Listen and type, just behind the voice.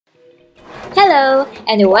Hello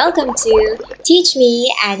and welcome to Teach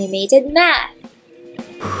Me Animated Math.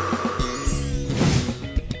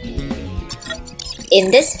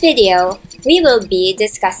 In this video, we will be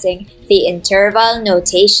discussing the interval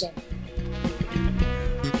notation.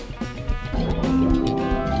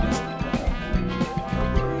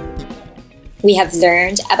 We have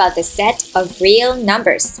learned about the set of real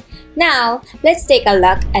numbers. Now, let's take a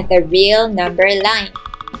look at the real number line.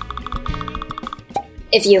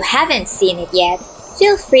 If you haven't seen it yet,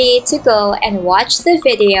 feel free to go and watch the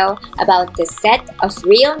video about the set of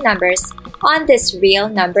real numbers on this real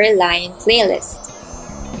number line playlist.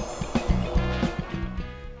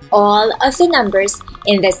 All of the numbers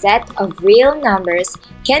in the set of real numbers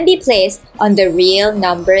can be placed on the real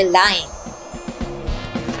number line.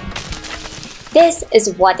 This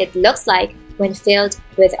is what it looks like when filled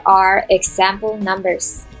with our example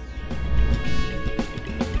numbers.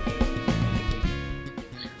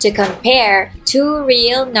 To compare two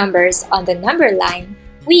real numbers on the number line,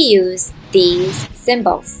 we use these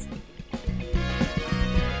symbols.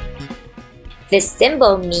 This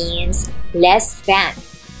symbol means less than.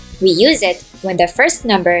 We use it when the first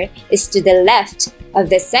number is to the left of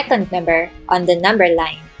the second number on the number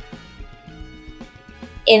line.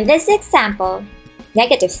 In this example,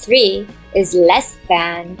 -3 is less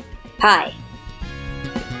than pi.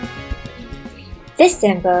 This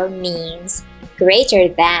symbol means greater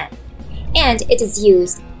than, and it is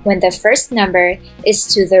used when the first number is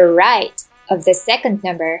to the right of the second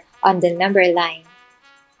number on the number line.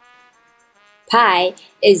 Pi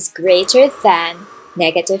is greater than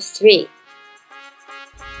 -3.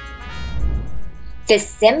 This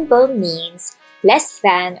symbol means less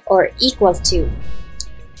than or equal to.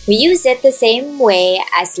 We use it the same way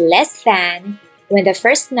as less than when the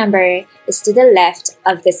first number is to the left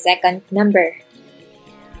of the second number.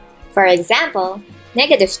 For example,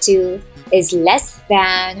 -2 is less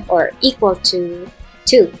than or equal to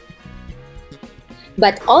 2.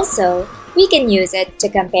 But also, we can use it to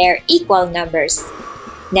compare equal numbers.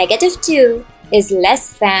 -2 is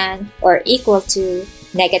less than or equal to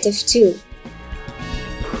 -2.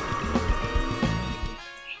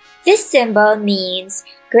 This symbol means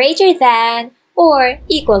greater than or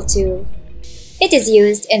equal to. It is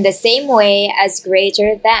used in the same way as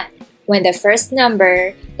greater than when the first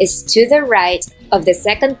number is to the right of the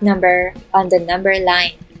second number on the number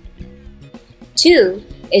line. 2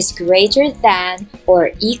 is greater than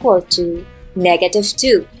or equal to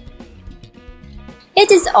 -2.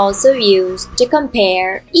 It is also used to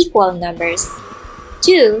compare equal numbers.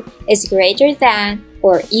 2 is greater than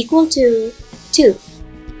or equal to 2.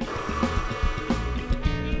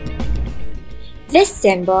 This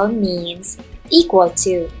symbol means equal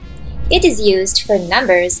to. It is used for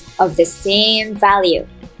numbers of the same value.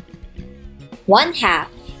 1/2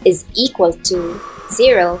 is equal to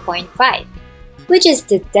 0.5, which is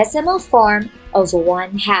the decimal form of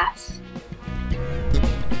 1/2.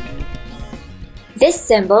 This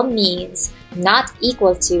symbol means not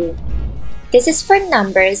equal to. This is for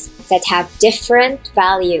numbers that have different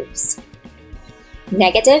values.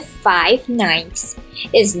 -5/9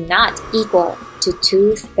 is not equal to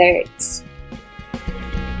 2/3.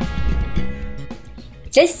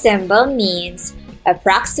 This symbol means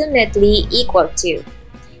approximately equal to.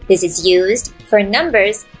 This is used for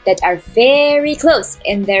numbers that are very close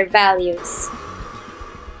in their values.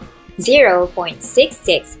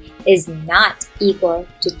 0.66 is not equal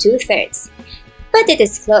to 2/3, but it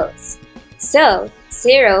is close. So,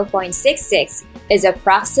 0.66 is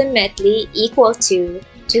approximately equal to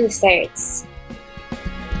 2/3.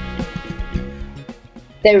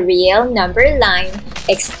 The real number line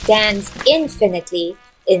extends infinitely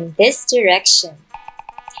in this direction,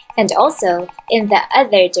 and also in the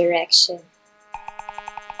other direction.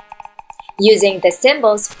 Using the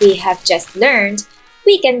symbols we have just learned,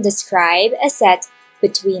 we can describe a set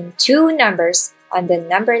between two numbers on the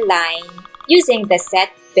number line using the set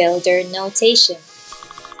builder notation.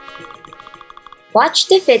 Watch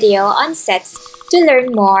the video on sets to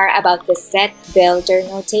learn more about the set builder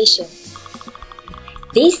notation.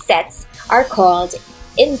 These sets are called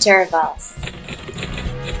intervals.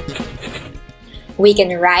 We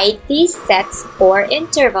can write these sets or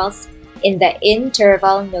intervals in the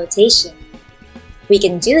interval notation. We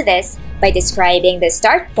can do this by describing the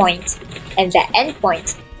start point and the end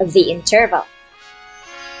point of the interval.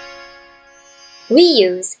 We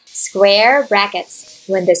use square brackets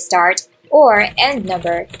when the start or end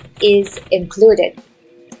number is included.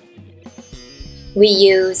 We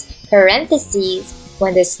use parentheses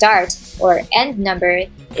when the start or end number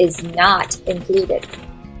is not included.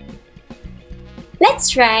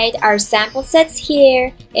 Let's write our sample sets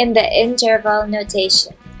here in the interval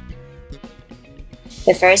notation.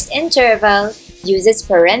 The first interval uses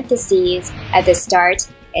parentheses at the start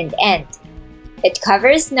and end. It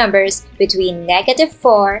covers numbers between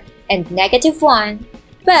 -4 and -1,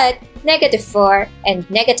 but -4 and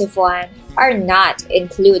 -1 are not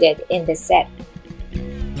included in the set.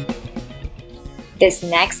 This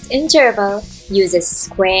next interval uses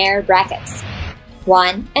square brackets.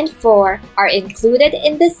 1 and 4 are included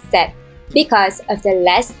in the set because of the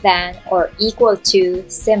less than or equal to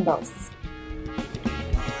symbols.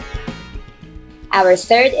 Our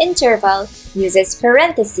third interval uses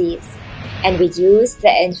parentheses, and we use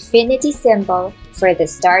the infinity symbol for the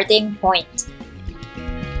starting point.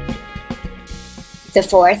 The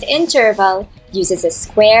fourth interval uses a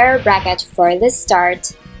square bracket for the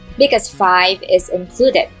start because 5 is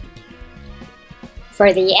included.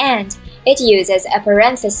 For the end, it uses a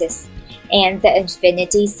parenthesis and the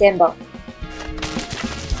infinity symbol.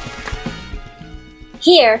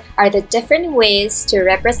 Here are the different ways to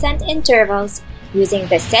represent intervals using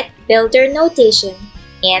the set builder notation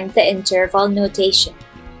and the interval notation.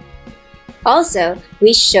 Also,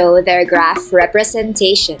 we show their graph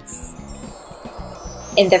representations.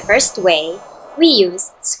 In the first way, we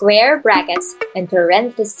use square brackets and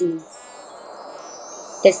parentheses.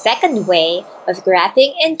 The second way of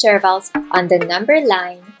graphing intervals on the number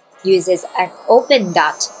line uses an open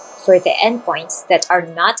dot for the endpoints that are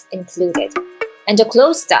not included and a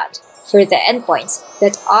closed dot for the endpoints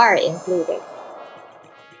that are included.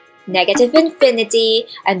 Negative infinity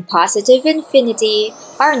and positive infinity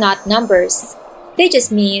are not numbers. They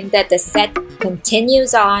just mean that the set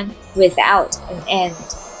continues on without an end.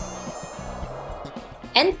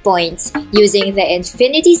 Endpoints using the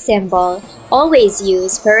infinity symbol always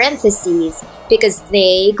use parentheses because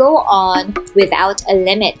they go on without a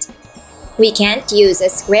limit. We can't use a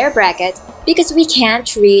square bracket because we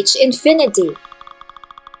can't reach infinity.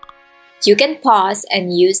 You can pause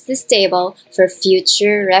and use this table for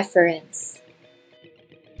future reference.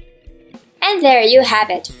 And there you have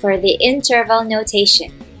it for the interval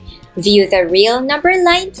notation. View the real number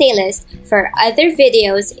line playlist for other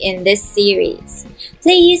videos in this series.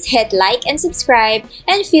 Please hit like and subscribe,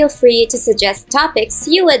 and feel free to suggest topics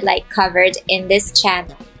you would like covered in this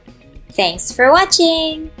channel. Thanks for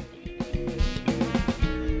watching!